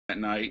at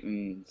night,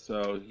 and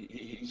so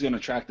he's going to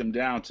track them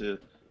down to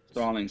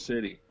Starling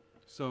City.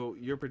 So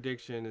your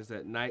prediction is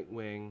that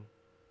Nightwing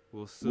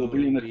will We'll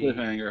be in soon the be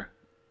cliffhanger.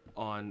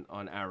 on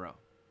Arrow.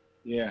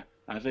 Yeah,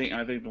 I think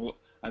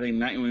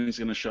Nightwing's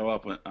going to show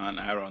up on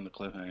Arrow on the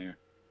cliffhanger.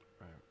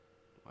 Right.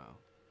 Wow.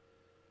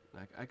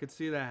 I could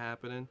see that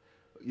happening.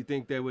 You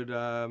think they would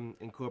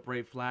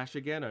incorporate Flash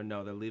again, or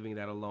no? They're leaving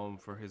that alone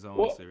for his own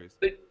Well, series.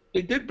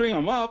 they did bring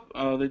him up.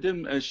 They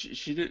didn't.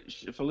 She did.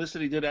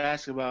 Felicity did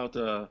ask about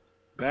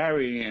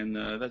Barry, and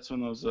that's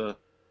when those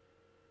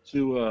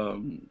two,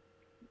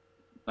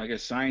 I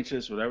guess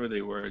scientists, whatever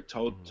they were,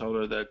 Hmm. told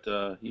her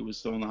that he was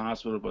still in the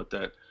hospital, but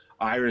that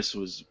Iris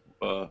was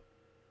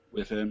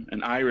with him,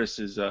 and Iris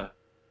is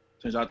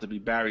turns out to be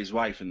Barry's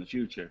wife in the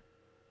future.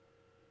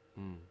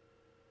 Mm.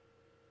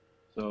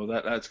 So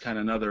that's kind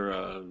of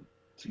another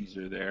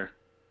teaser there.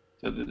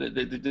 So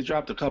they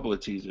dropped a couple of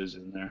teasers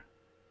in there.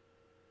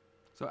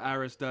 So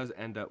Iris does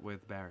end up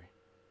with Barry.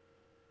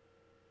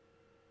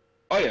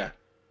 Oh yeah,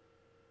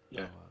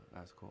 Oh, yeah,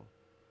 that's cool.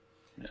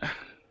 yeah.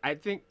 I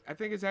think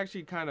it's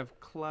actually kind of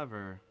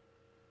clever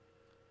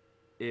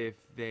if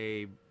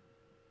they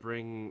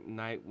bring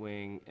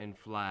Nightwing and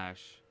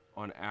Flash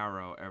on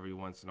Arrow every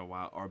once in a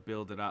while, or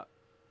build it up,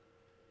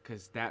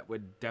 because that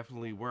would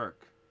definitely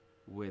work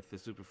with the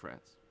Super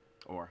Friends,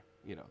 or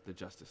the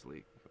Justice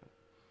League.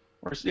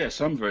 Or yeah,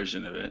 some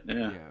version of it.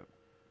 Yeah. Yeah,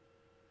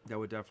 that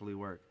would definitely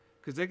work,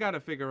 because they got to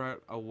figure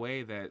out a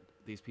way that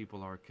these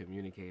people are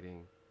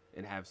communicating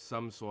and have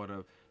some sort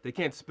of. They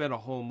can't spend a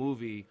whole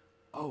movie.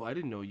 Oh, I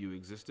didn't know you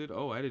existed.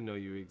 Oh, I didn't know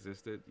you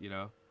existed.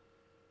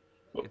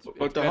 It's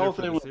But better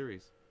for the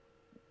series.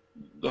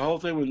 the whole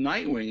thing with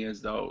Nightwing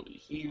is though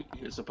he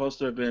is supposed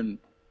to have been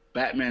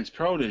Batman's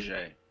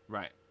protege.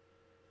 Right.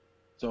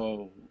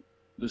 So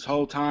this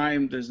whole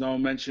time there's no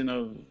mention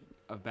of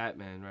Of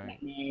Batman, right?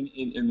 Batman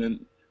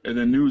in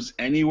the news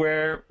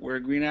anywhere where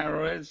Green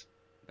Arrow is.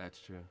 That's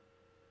true.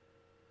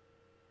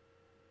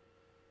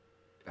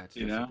 You That's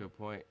a know, good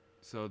point.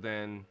 So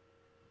then,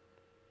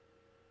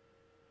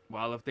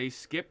 well, if they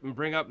skip and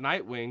bring up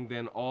Nightwing,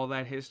 then all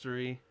that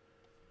history,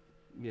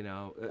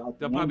 out the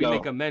they'll probably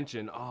make window. a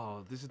mention.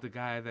 Oh, this is the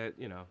guy that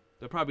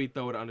they'll probably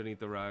throw it underneath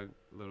the rug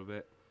a little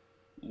bit,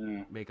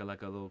 Yeah. make it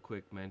like a little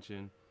quick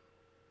mention.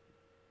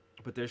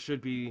 But there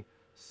should be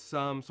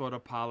some sort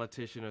of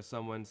politician or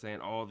someone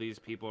saying all these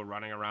people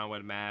running around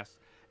with masks,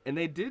 and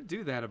they did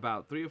do that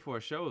about 3 or 4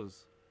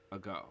 shows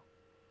ago.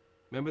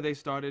 Remember they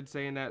started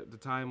saying that at the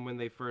time when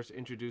they first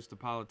introduced the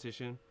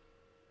politician,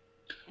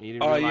 and you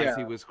didn't Oh realize yeah,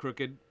 he was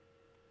crooked.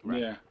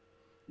 Right. yeah,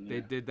 They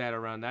yeah, did that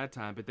around that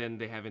time, but then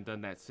they haven't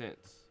done that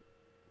since,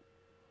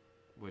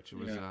 which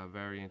was yeah.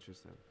 very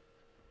interesting.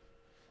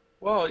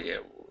 Well, yeah,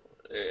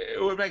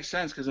 it would make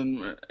sense because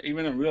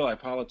even in real life,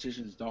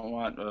 politicians don't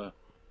want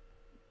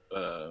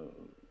uh,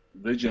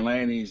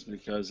 vigilantes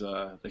because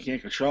they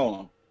can't control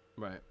them.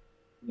 Right.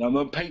 You know,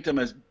 they'll paint them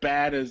as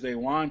bad as they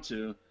want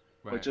to,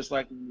 but Right. just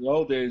like in the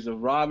old days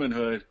of Robin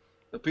Hood,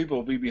 the people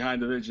will be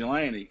behind the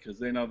vigilante because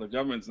they know the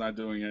government's not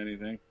doing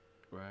anything.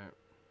 Right.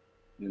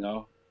 You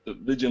know, the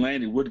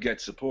vigilante would get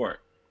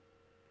support,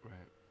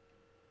 Right.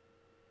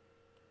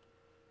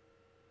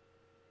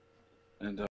 and